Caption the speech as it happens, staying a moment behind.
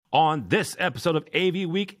On this episode of AV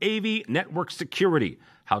Week, AV Network Security,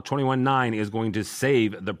 how 219 is going to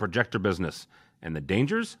save the projector business, and the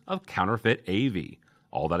dangers of counterfeit AV.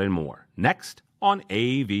 All that and more, next on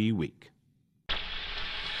AV Week.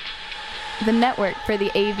 The network for the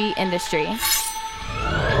AV industry.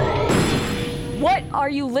 What are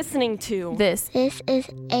you listening to? This is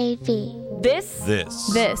AV. This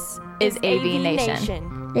is AV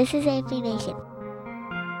Nation. This is AV Nation.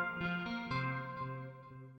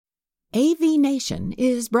 AV Nation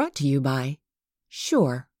is brought to you by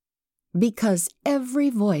Shure, because every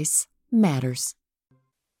voice matters.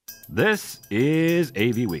 This is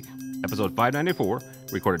AV Week, episode 594,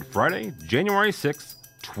 recorded Friday, January 6th,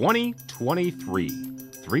 2023.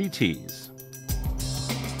 3 T's.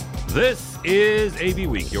 This is AV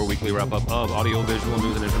Week, your weekly wrap-up of audio-visual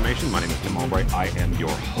news and information. My name is Tim Albright. I am your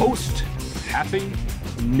host. Happy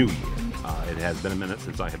New Year. It has been a minute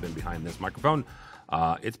since I have been behind this microphone.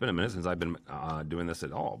 It's been a minute since I've been doing this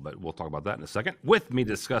at all, but we'll talk about that in a second. With me to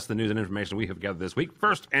discuss the news and information we have gathered this week,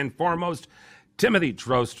 first and foremost, Timothy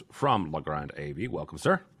Trost from LeGrand AV. Welcome,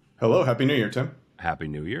 sir. Hello. Happy New Year, Tim. Happy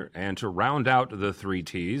New Year. And to round out the 3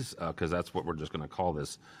 T's, because that's what we're just going to call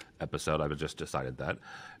this episode, I've just decided that,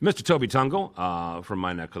 Mr. Toby Tungle from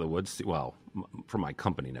my neck of the woods, well, from my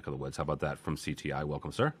company neck of the woods. How about that? From CTI.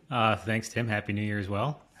 Welcome, sir. Thanks, Tim. Happy New Year as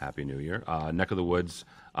well. Happy New Year. Neck of the woods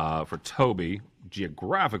for Toby,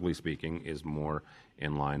 geographically speaking, is more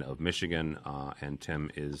in line of Michigan, and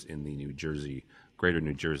Tim is in the New Jersey, greater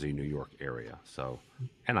New Jersey, New York area. So,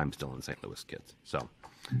 and I'm still in St. Louis, kids. So,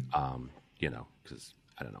 you know, because,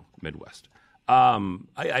 I don't know, Midwest. I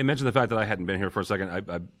mentioned the fact that I hadn't been here for a second.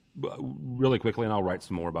 I really quickly, and I'll write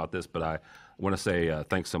some more about this, but I want to say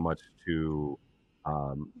thanks so much to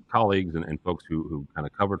colleagues and folks who kind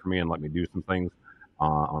of covered for me and let me do some things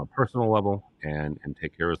on a personal level and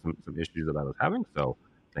take care of some issues that I was having. So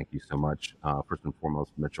thank you so much. First and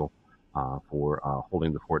foremost, Mitchell, for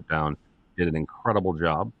holding the fort down. Did an incredible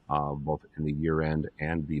job, both in the year end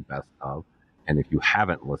and the best of. And if you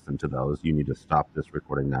haven't listened to those, you need to stop this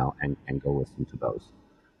recording now and go listen to those.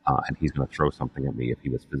 And he's going to throw something at me if he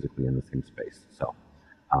was physically in the same space. So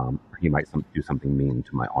he might do something mean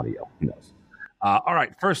to my audio. Who knows? All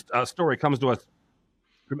right. First story comes to us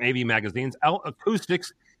from AV Magazine's. L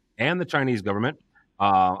Acoustics and the Chinese government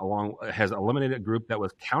has eliminated a group that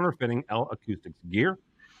was counterfeiting L Acoustics gear.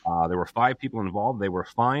 There were 5 people involved. They were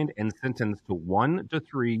fined and sentenced to 1 to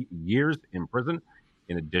 3 years in prison.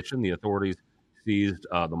 In addition, the authorities seized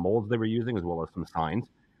the molds they were using as well as some signs.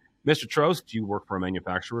 Mr. Trost, you work for a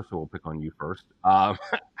manufacturer, so we'll pick on you first.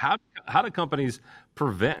 How do companies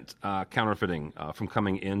prevent counterfeiting from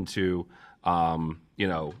coming into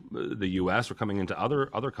the U.S. or coming into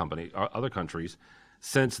other countries,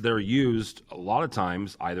 since they're used a lot of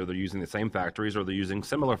times, either they're using the same factories or they're using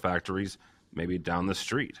similar factories maybe down the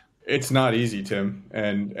street? It's not easy, Tim.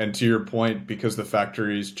 And to your point, because the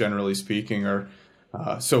factories, generally speaking, are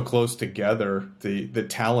so close together, the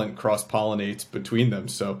talent cross-pollinates between them.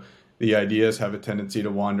 So the ideas have a tendency to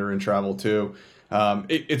wander and travel too.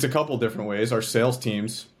 It's a couple different ways. Our sales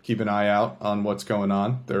teams keep an eye out on what's going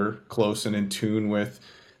on. They're close and in tune with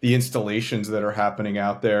the installations that are happening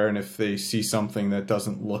out there. And if they see something that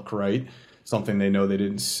doesn't look right, something they know they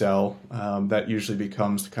didn't sell, that usually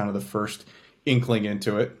becomes kind of the first inkling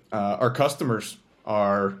into it. Our customers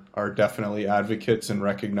are definitely advocates and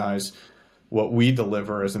recognize what we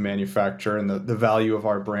deliver as a manufacturer and the value of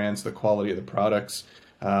our brands, the quality of the products.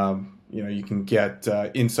 You can get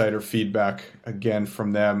insider feedback again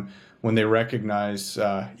from them when they recognize,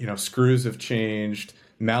 screws have changed,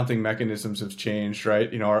 mounting mechanisms have changed,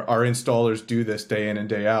 right? Our installers do this day in and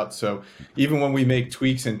day out. So even when we make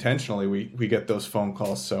tweaks intentionally, we get those phone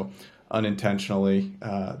calls. So unintentionally,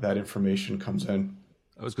 that information comes in.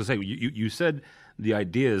 I was going to say, you said the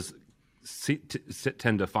ideas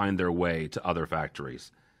tend to find their way to other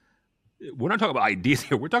factories. We're not talking about ideas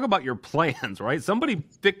here. We're talking about your plans, right? Somebody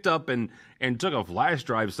picked up and took a flash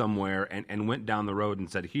drive somewhere and went down the road and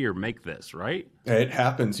said, here, make this, right? It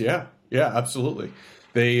happens. Yeah, absolutely.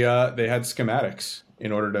 They had schematics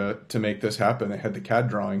in order to make this happen. They had the CAD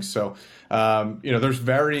drawings. So, there's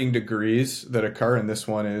varying degrees that occur, and this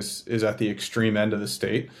one is at the extreme end of the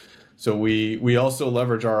state. So we also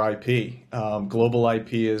leverage our IP. Global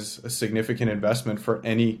IP is a significant investment for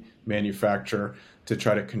any manufacturer to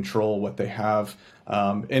try to control what they have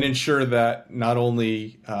and ensure that not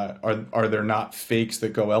only are there not fakes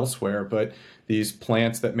that go elsewhere, but these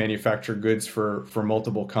plants that manufacture goods for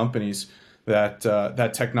multiple companies, that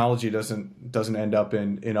technology doesn't end up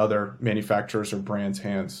in other manufacturers or brands'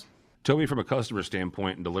 hands. Toby, from a customer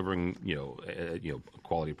standpoint and delivering, a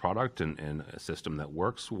quality product and a system that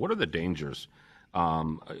works, what are the dangers,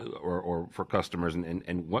 or for customers,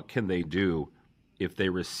 and what can they do if they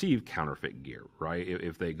receive counterfeit gear, right?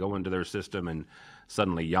 If they go into their system and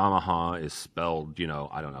suddenly Yamaha is spelled,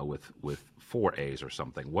 I don't know, with 4 A's or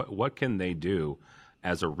something, what can they do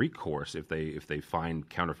as a recourse if they find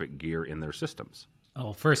counterfeit gear in their systems?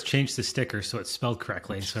 Oh, first change the sticker so it's spelled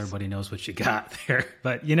correctly so everybody knows what you got there.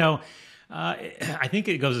 But, I think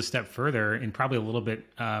it goes a step further and probably a little bit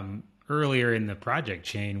earlier in the project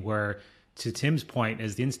chain where, to Tim's point,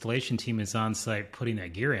 as the installation team is on site putting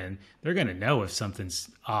that gear in, they're going to know if something's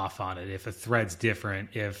off on it, if a thread's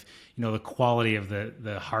different, if, the quality of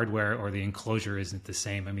the hardware or the enclosure isn't the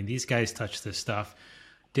same. I mean, these guys touch this stuff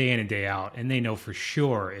day in and day out, and they know for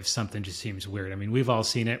sure if something just seems weird. I mean, we've all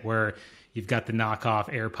seen it where you've got the knockoff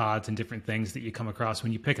AirPods and different things that you come across.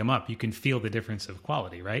 When you pick them up, you can feel the difference of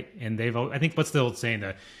quality, right? And I think what's the old saying,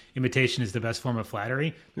 the imitation is the best form of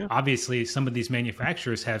flattery. Yeah. Obviously, some of these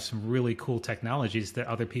manufacturers have some really cool technologies that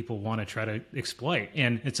other people want to try to exploit.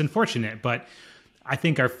 And it's unfortunate, but I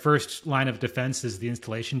think our first line of defense is the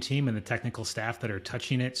installation team and the technical staff that are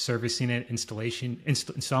touching it, servicing it,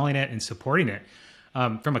 installing it, and supporting it.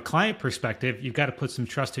 From a client perspective, you've got to put some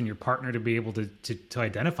trust in your partner to be able to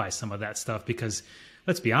identify some of that stuff, because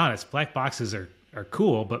let's be honest, black boxes are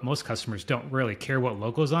cool, but most customers don't really care what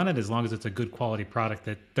logo's on it as long as it's a good quality product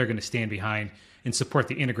that they're going to stand behind and support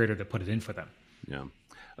the integrator that put it in for them. Yeah.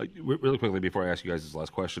 Really quickly, before I ask you guys this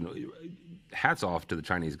last question, hats off to the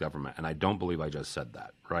Chinese government, and I don't believe I just said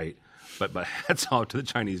that, right? But hats off to the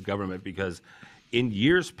Chinese government, because in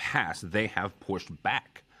years past, they have pushed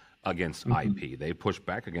back against IP. They push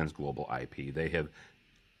back against global IP. They have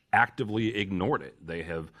actively ignored it. They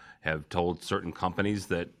have told certain companies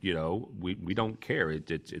that, we don't care.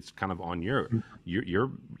 It's kind of on your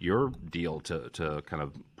deal to kind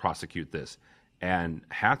of prosecute this. And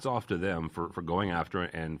hats off to them for going after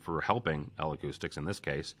it and for helping L Acoustics in this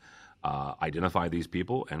case identify these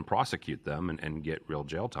people and prosecute them and get real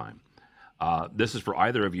jail time. This is for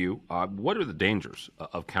either of you. What are the dangers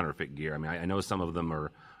of counterfeit gear? I mean, I know some of them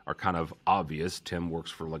are kind of obvious. Tim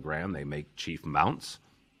works for Legrand. They make Chief mounts.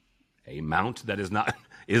 A mount that is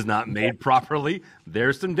not made properly,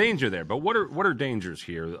 there's some danger there. But what are dangers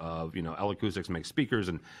here? L Acoustics makes speakers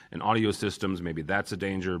and audio systems. Maybe that's a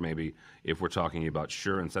danger. Maybe if we're talking about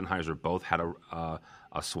Shure and Sennheiser, both had a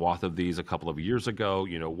swath of these a couple of years ago.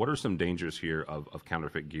 What are some dangers here of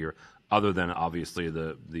counterfeit gear, other than obviously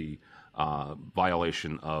the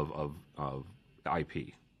violation of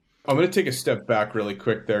IP? I'm going to take a step back really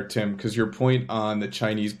quick there, Tim, because your point on the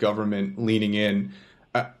Chinese government leaning in,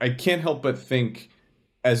 I can't help but think,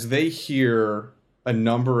 as they hear a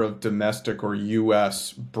number of domestic or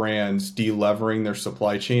U.S. brands delevering their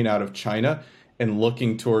supply chain out of China and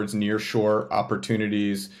looking towards nearshore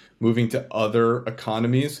opportunities, moving to other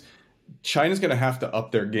economies, China's going to have to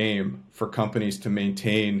up their game for companies to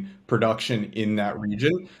maintain production in that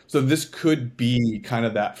region. So this could be kind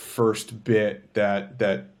of that first bit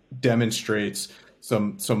that demonstrates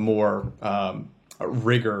some more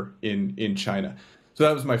rigor in China. So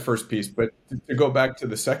that was my first piece. But to go back to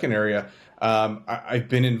the second area, I've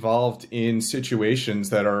been involved in situations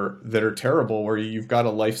that are terrible, where you've got a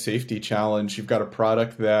life safety challenge, you've got a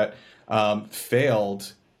product that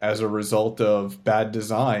failed as a result of bad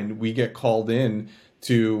design. We get called in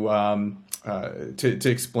to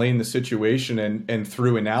explain the situation and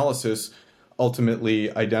through analysis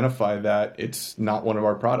ultimately identify that it's not one of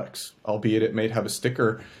our products, albeit it may have a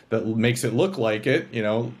sticker that makes it look like it,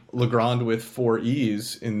 Legrand with 4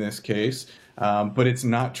 E's in this case, but it's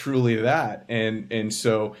not truly that. And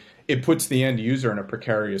so it puts the end user in a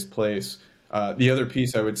precarious place. The other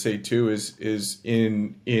piece I would say too is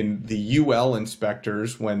in the UL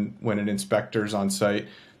inspectors, when an inspector's on site,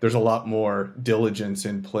 there's a lot more diligence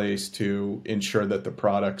in place to ensure that the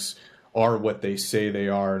products are what they say they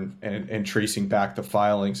are, and tracing back the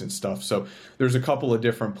filings and stuff. So there's a couple of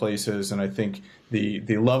different places, and I think the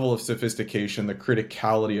level of sophistication, the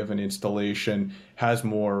criticality of an installation has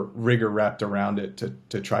more rigor wrapped around it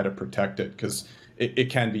to try to protect it, because it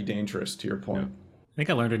can be dangerous, to your point. I think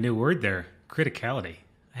I learned a new word there, criticality.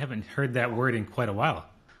 I haven't heard that word in quite a while.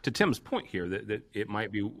 To Tim's point here, that it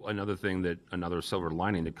might be another silver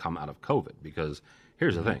lining to come out of COVID, because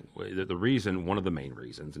here's the thing: the reason, one of the main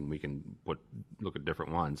reasons, and we can look at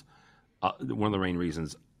different ones. One of the main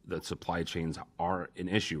reasons that supply chains are an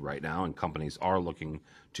issue right now, and companies are looking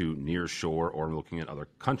to near shore or looking at other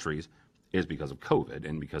countries, is because of COVID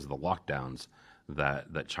and because of the lockdowns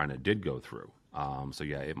that China did go through. So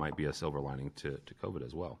yeah, it might be a silver lining to COVID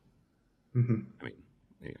as well. Mm-hmm. I mean,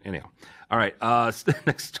 Anyhow. All right.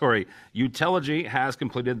 Next story. Uteligy has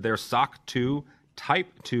completed their SOC 2 Type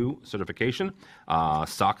 2 certification.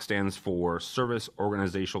 SOC stands for Service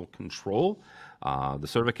Organizational Control. The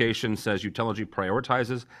certification says Uteligy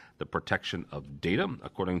prioritizes the protection of data.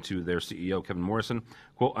 According to their CEO, Kevin Morrison,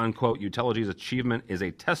 quote unquote, Uteligy's achievement is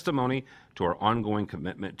a testimony to our ongoing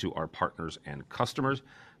commitment to our partners and customers.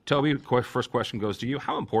 Toby, first question goes to you.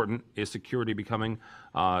 How important is security becoming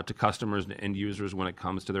to customers and end users when it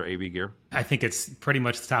comes to their AV gear? I think it's pretty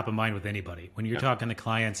much the top of mind with anybody. When you're talking to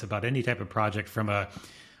clients about any type of project, from a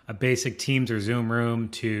basic Teams or Zoom room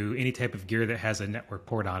to any type of gear that has a network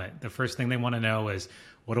port on it, the first thing they want to know is,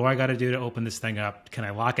 what do I got to do to open this thing up? Can I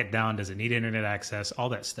lock it down? Does it need internet access? All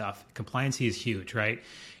that stuff. Compliancy is huge, right?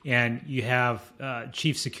 And you have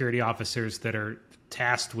chief security officers that are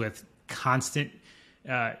tasked with constant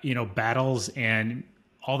battles and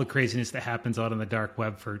all the craziness that happens out on the dark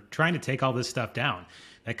web for trying to take all this stuff down.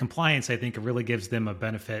 That compliance, I think, really gives them a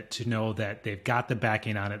benefit to know that they've got the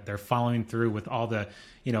backing on it. They're following through with all the,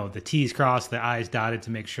 the T's crossed, the I's dotted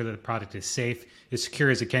to make sure that the product is safe, as secure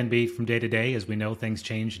as it can be from day to day. As we know, things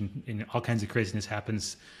change and all kinds of craziness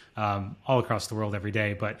happens all across the world every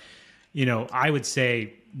day. But I would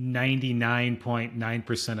say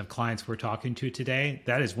 99.9% of clients we're talking to today,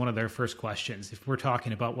 that is one of their first questions. If we're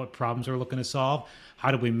talking about what problems we're looking to solve,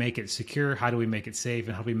 how do we make it secure? How do we make it safe?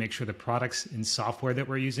 And how do we make sure the products and software that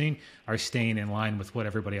we're using are staying in line with what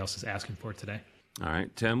everybody else is asking for today? All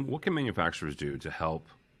right, Tim, what can manufacturers do to help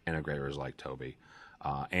integrators like Toby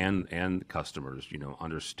and customers,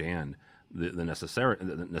 understand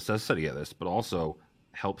the necessity of this, but also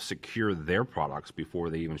help secure their products before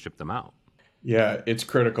they even ship them out? Yeah, it's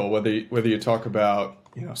critical whether you talk about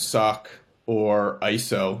SOC or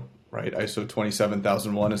ISO, right? ISO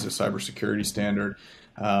 27001 is a cybersecurity standard.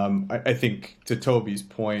 I think to Toby's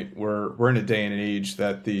point, we're in a day and age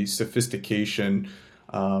that the sophistication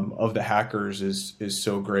of the hackers is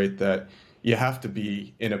so great that you have to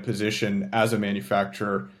be in a position as a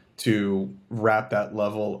manufacturer to wrap that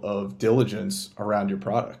level of diligence around your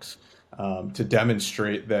products, to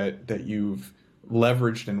demonstrate that you've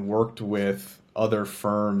leveraged and worked with other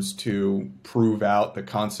firms to prove out the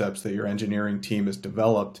concepts that your engineering team has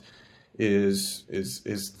developed is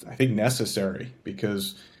I think necessary,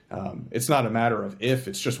 because it's not a matter of if,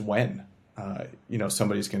 it's just when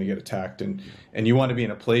somebody's going to get attacked, and you want to be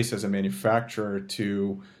in a place as a manufacturer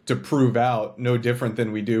to prove out, no different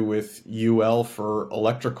than we do with UL for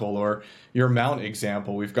electrical or your mount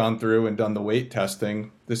example. We've gone through and done the weight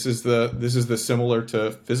testing. This is the similar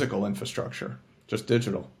to physical infrastructure, just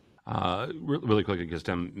digital. Really quickly, because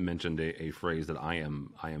Tim mentioned a phrase that I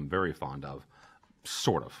am very fond of,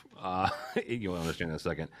 sort of. You'll understand in a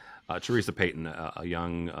second. Teresa Payton, a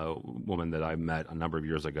young woman that I met a number of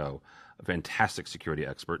years ago, a fantastic security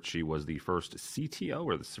expert. She was the first CTO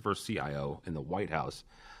or the first CIO in the White House.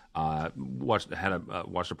 Watched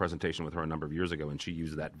a presentation with her a number of years ago, and she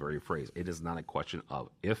used that very phrase. It is not a question of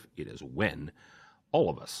if, it is when. All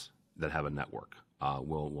of us that have a network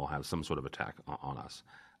will have some sort of attack on us.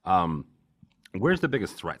 Where's the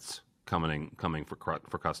biggest threats coming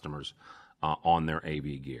for customers on their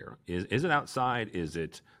AV gear? Is it outside? Is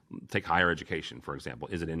it, take higher education, for example?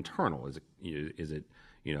 Is it internal? Is it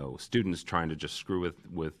students trying to just screw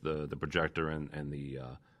with the projector and the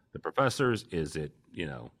professors? Is it,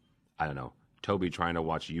 I don't know, Toby trying to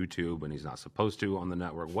watch YouTube when he's not supposed to on the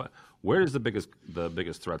network? Where is the biggest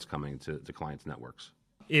threats coming to clients' networks?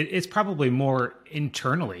 It's probably more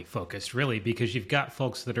internally focused, really, because you've got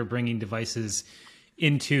folks that are bringing devices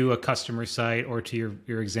into a customer site, or to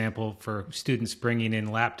your example, for students bringing in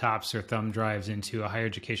laptops or thumb drives into a higher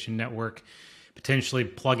education network, potentially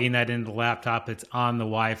plugging that into the laptop that's on the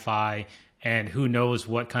Wi-Fi, and who knows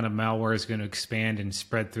what kind of malware is going to expand and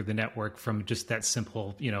spread through the network from just that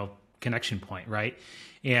simple, connection point, right?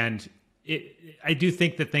 And I do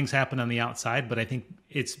think that things happen on the outside, but I think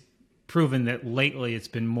it's proven that lately it's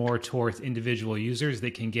been more towards individual users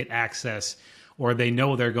that can get access, or they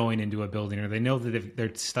know they're going into a building, or they know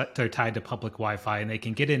that they're tied to public Wi-Fi and they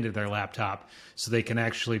can get into their laptop, so they can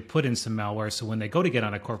actually put in some malware. So when they go to get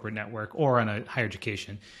on a corporate network or on a higher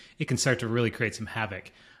education, it can start to really create some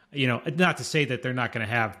havoc. Not to say that they're not going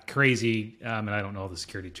to have crazy, and I don't know all the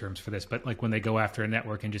security terms for this, but like when they go after a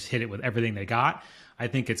network and just hit it with everything they got, I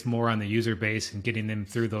think it's more on the user base and getting them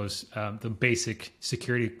through those, the basic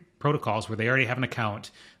security protocols where they already have an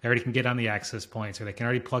account, they already can get on the access points, or they can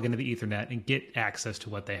already plug into the Ethernet and get access to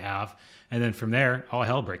what they have. And then from there, all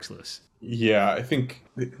hell breaks loose. Yeah, I think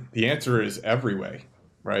the answer is every way,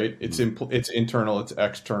 right? It's internal, it's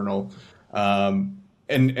external. And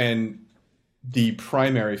the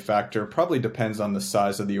primary factor probably depends on the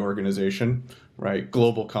size of the organization, right?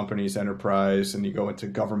 Global companies, enterprise, and you go into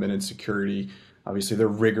government and security. Obviously, their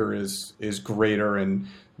rigor is greater, and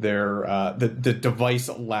their the device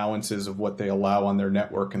allowances of what they allow on their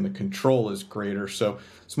network and the control is greater. So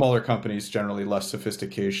smaller companies generally less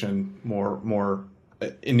sophistication, more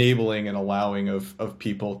enabling and allowing of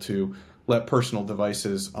people to let personal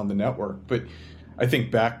devices on the network. But I think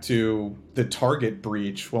back to the Target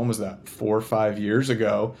breach. When was that? 4 or 5 years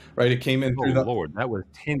ago, right? It came in through the Lord, that was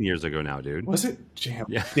 10 years ago now, dude. Was it?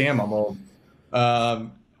 Damn, I'm old.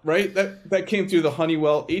 Right? That came through the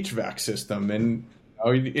Honeywell HVAC system, and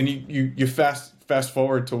you fast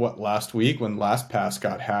forward to what, last week when LastPass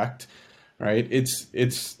got hacked, right?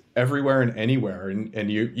 It's everywhere and anywhere,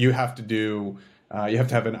 and you have to do you have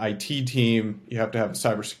to have an IT team, you have to have a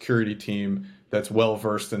cybersecurity team that's well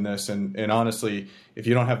versed in this, and honestly, if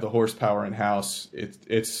you don't have the horsepower in house,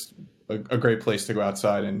 it's a great place to go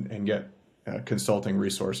outside and get consulting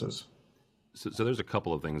resources. So there's a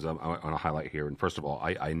couple of things I want to highlight here. And first of all,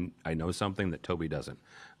 I know something that Toby doesn't.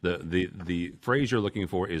 The phrase you're looking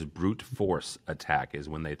for is brute force attack, is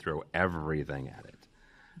when they throw everything at it.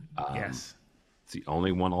 Yes. It's the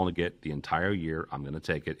only one I'll get the entire year. I'm going to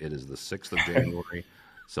take it. It is the 6th of January,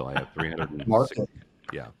 so I have 360.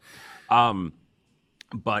 Yeah.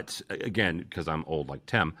 But again, because I'm old like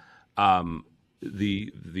Tim,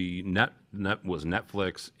 the net was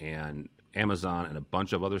Netflix and Amazon and a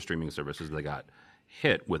bunch of other streaming services. They got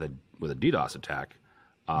hit with a DDoS attack.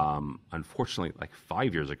 Unfortunately, like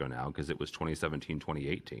 5 years ago now, because it was 2017,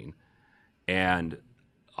 2018, and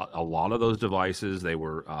a lot of those devices they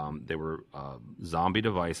were zombie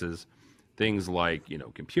devices, things like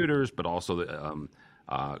computers, but also the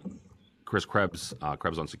Chris Krebs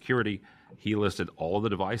on security. He listed all of the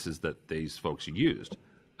devices that these folks used.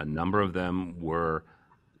 A number of them were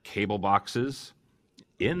cable boxes.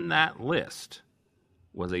 In that list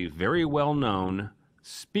was a very well-known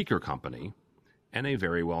speaker company and a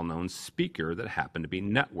very well-known speaker that happened to be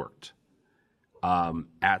networked.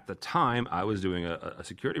 At the time, I was doing a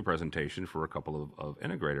security presentation for a couple of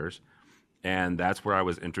integrators, and that's where I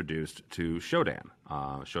was introduced to Shodan.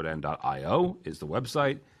 Shodan.io is the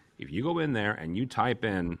website. If you go in there and you type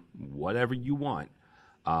in whatever you want,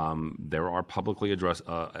 there are publicly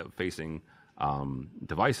facing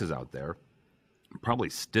devices out there. Probably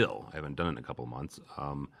still, I haven't done it in a couple of months,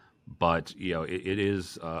 but it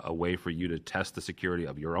is a way for you to test the security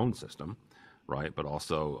of your own system, right? But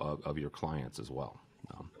also of your clients as well.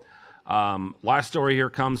 Last story here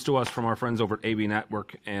comes to us from our friends over at AV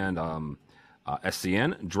Network and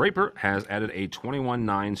SCN. Draper has added a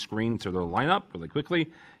 21.9 screen to their lineup really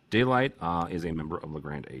quickly. Daylight is a member of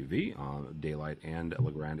Legrand AV. Daylight and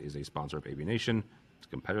Legrand is a sponsor of AV Nation. It's a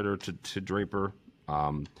competitor to Draper.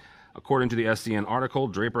 According to the SCN article,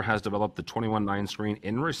 Draper has developed the 21.9 screen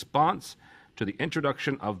in response to the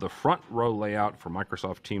introduction of the front row layout for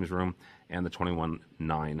Microsoft Teams Room and the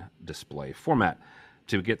 21.9 display format.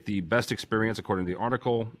 To get the best experience, according to the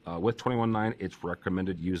article, with 21.9, it's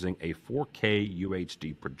recommended using a 4K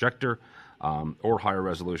UHD projector or higher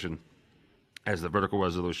resolution, as the vertical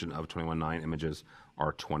resolution of 21.9 images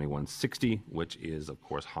are 2160, which is, of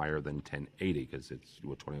course, higher than 1080, because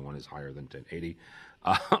 21 is higher than 1080,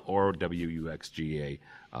 or WUXGA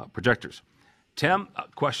projectors. Tim, a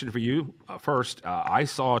question for you first. I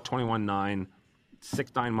saw 21.9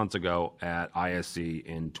 6-9 months ago at ISE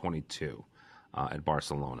in 22 at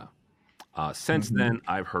Barcelona. Since then,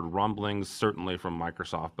 I've heard rumblings, certainly from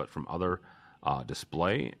Microsoft, but from other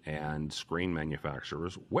display and screen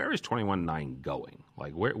manufacturers. Where is 21.9 going?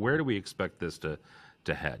 Like, where do we expect this to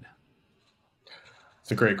head?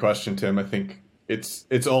 It's a great question, Tim. I think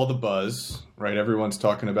it's all the buzz, right? Everyone's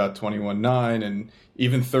talking about 21.9, and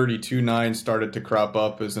even 32.9 started to crop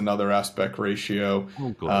up as another aspect ratio.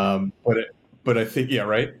 But I think, yeah,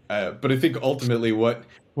 right. But I think ultimately what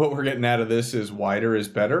we're getting out of this is wider is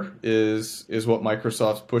better is what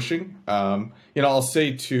Microsoft's pushing. I'll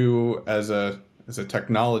say too, as a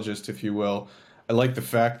technologist, if you will, I like the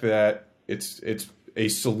fact that it's a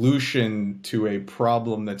solution to a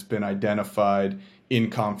problem that's been identified in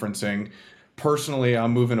conferencing. Personally,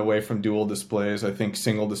 I'm moving away from dual displays. I think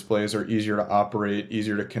single displays are easier to operate,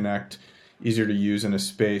 easier to connect, easier to use in a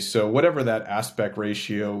space. So whatever that aspect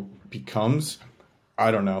ratio becomes,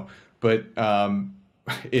 I don't know. But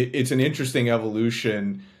it's an interesting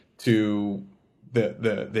evolution to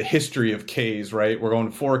the history of Ks, right? We're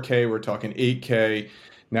going to 4K, we're talking 8K,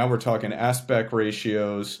 now we're talking aspect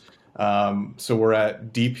ratios. So we're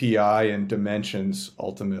at DPI and dimensions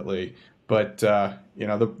ultimately. But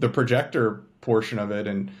the projector portion of it,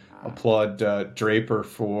 and applaud Draper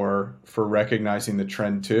for recognizing the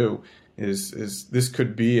trend too. Is this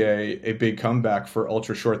could be a big comeback for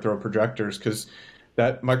ultra short throw projectors, because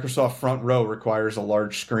that Microsoft Front Row requires a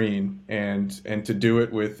large screen, and to do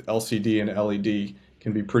it with LCD and LED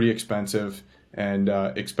can be pretty expensive and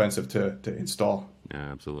expensive to install.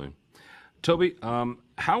 Yeah, absolutely. Toby,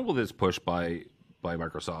 how will this push by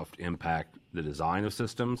Microsoft impact the design of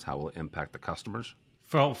systems? How will it impact the customers?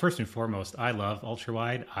 Well, first and foremost, I love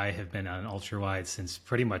ultrawide. I have been on ultrawide since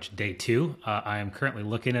pretty much day two. I am currently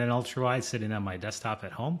looking at an ultrawide sitting on my desktop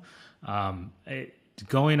at home.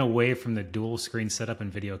 Going away from the dual screen setup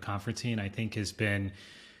and video conferencing, I think, has been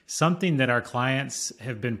something that our clients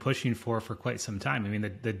have been pushing for quite some time. I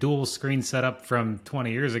mean, the dual screen setup from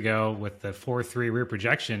 20 years ago with the 4:3 rear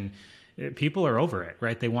projection, people are over it,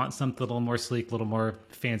 right? They want something a little more sleek, a little more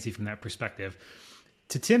fancy from that perspective.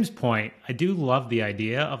 To Tim's point, I do love the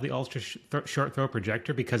idea of the ultra short throw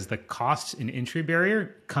projector because the cost and entry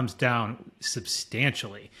barrier comes down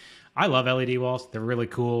substantially. I love LED walls. They're really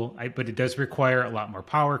cool, but it does require a lot more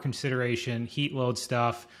power consideration, heat load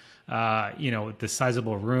stuff, the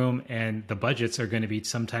sizable room, and the budgets are going to be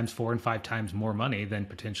sometimes 4 and 5 times more money than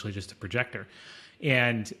potentially just a projector.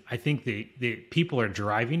 And I think the people are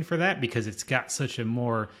driving for that because it's got such a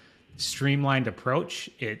more streamlined approach.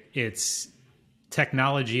 It's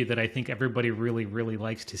technology that I think everybody really, really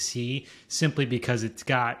likes to see, simply because it's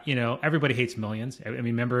got, everybody hates millions. I mean,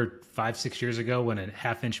 remember 5-6 years ago when a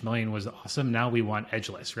 1/2-inch million was awesome? Now we want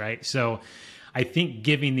edgeless, right? So I think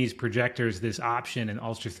giving these projectors this option in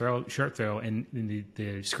short throw, and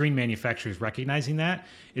the screen manufacturers recognizing that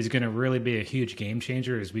is going to really be a huge game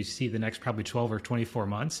changer as we see the next probably 12 or 24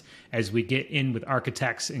 months, as we get in with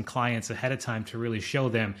architects and clients ahead of time to really show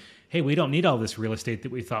them, hey, we don't need all this real estate that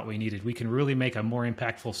we thought we needed. We can really make a more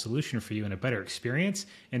impactful solution for you and a better experience,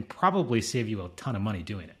 and probably save you a ton of money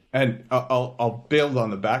doing it. And I'll build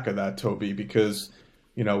on the back of that, Toby, because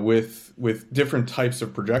with different types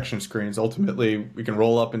of projection screens, ultimately we can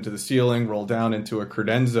roll up into the ceiling, roll down into a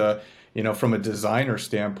credenza. From a designer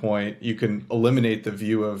standpoint, you can eliminate the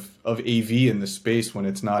view of AV in the space when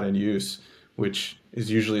it's not in use, which is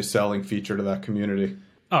usually a selling feature to that community.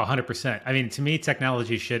 Oh, 100%. I mean, to me,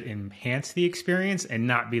 technology should enhance the experience and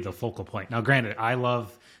not be the focal point. Now, granted, I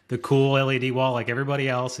love the cool LED wall like everybody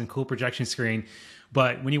else and cool projection screen.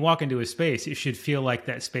 But when you walk into a space, it should feel like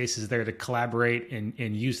that space is there to collaborate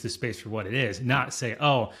and use the space for what it is, not say,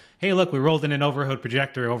 oh, hey, look, we rolled in an overhead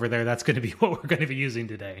projector over there. That's going to be what we're going to be using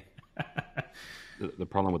today. The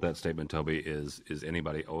problem with that statement, Toby, is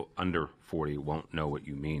anybody under 40 won't know what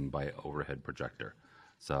you mean by overhead projector.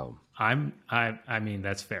 So I mean,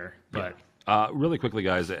 that's fair. But really quickly,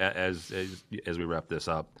 guys, as we wrap this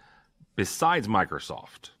up, besides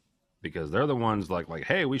Microsoft, because they're the ones like,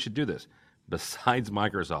 hey, we should do this. Besides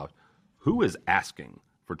Microsoft, who is asking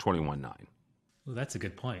for 21.9? Well, that's a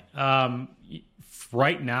good point.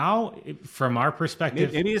 Right now, from our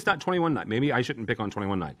perspective, maybe it's not 21.9. Maybe I shouldn't pick on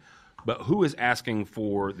 21.9. But who is asking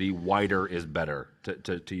for the wider is better,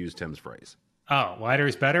 to use Tim's phrase? Oh, wider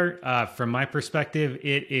is better. From my perspective,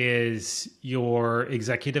 it is your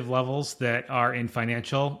executive levels that are in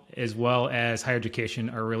financial as well as higher education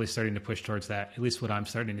are really starting to push towards that, at least what I'm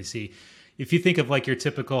starting to see. If you think of like your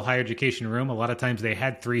typical higher education room, a lot of times they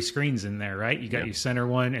had 3 screens in there, right? You got your center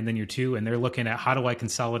one and then your 2, and they're looking at how do I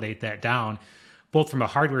consolidate that down, both from a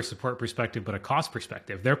hardware support perspective, but a cost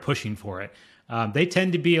perspective. They're pushing for it. They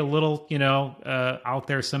tend to be a little, out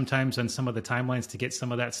there sometimes on some of the timelines to get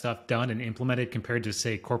some of that stuff done and implemented compared to,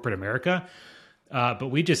 say, corporate America. But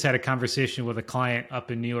we just had a conversation with a client up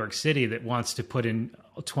in New York City that wants to put in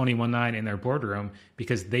 21.9 in their boardroom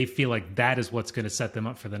because they feel like that is what's going to set them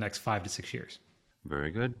up for the next 5 to 6 years.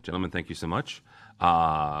 Very good. Gentlemen, thank you so much.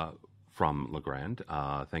 From Legrand,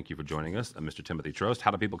 thank you for joining us. Mr. Timothy Trost,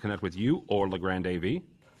 how do people connect with you or Legrand AV?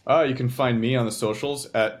 You can find me on the socials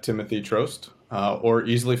at Timothy Trost, or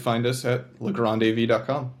easily find us at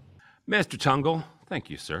legrandav.com. Mr. Tungle, thank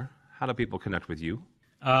you, sir. How do people connect with you?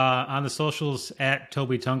 On the socials at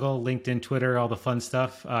Toby Tungle, LinkedIn, Twitter, all the fun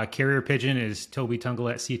stuff. Carrier Pigeon is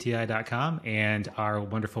tobytungle at cti.com, and our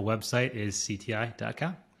wonderful website is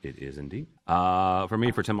cti.com. It is indeed. For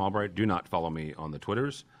me, for Tim Albright, do not follow me on the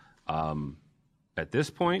Twitters. At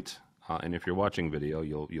this point, and if you're watching video,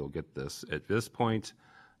 you'll get this. At this point,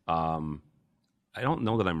 I don't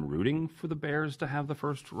know that I'm rooting for the Bears to have the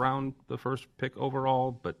first pick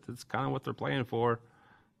overall, but that's kind of what they're playing for.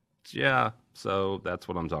 Yeah, so that's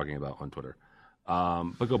what I'm talking about on Twitter.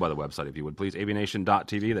 But go by the website if you would, please.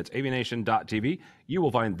 avnation.tv. That's avnation.tv. You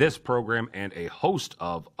will find this program and a host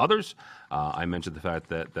of others. I mentioned the fact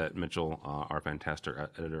that Mitchell, our fantastic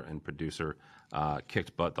editor and producer,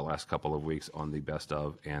 kicked butt the last couple of weeks on the best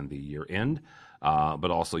of and the year end.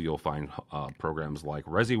 But also you'll find programs like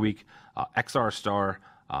Resi Week, XR Star,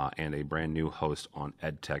 and a brand new host on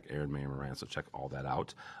EdTech, Aaron May Moran. So check all that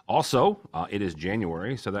out. Also, it is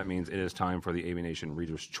January, so that means it is time for the AV Nation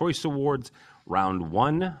Reader's Choice Awards. Round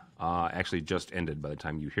 1 actually just ended by the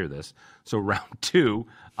time you hear this. So round 2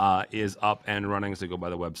 is up and running. So go by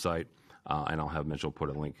the website, and I'll have Mitchell put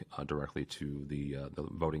a link directly to the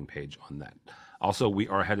voting page on that. Also, we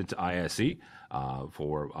are headed to ISE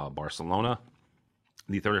for Barcelona,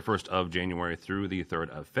 the 31st of January through the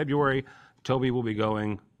 3rd of February. Toby will be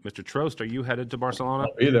going. Mr. Trost, are you headed to Barcelona?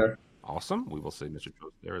 I'll be there. Awesome. We will see Mr.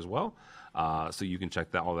 Trost there as well. So you can check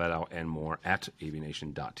all that out and more at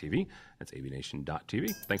avnation.tv. That's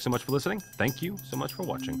avnation.tv. Thanks so much for listening. Thank you so much for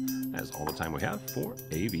watching. That is all the time we have for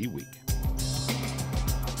AV Week.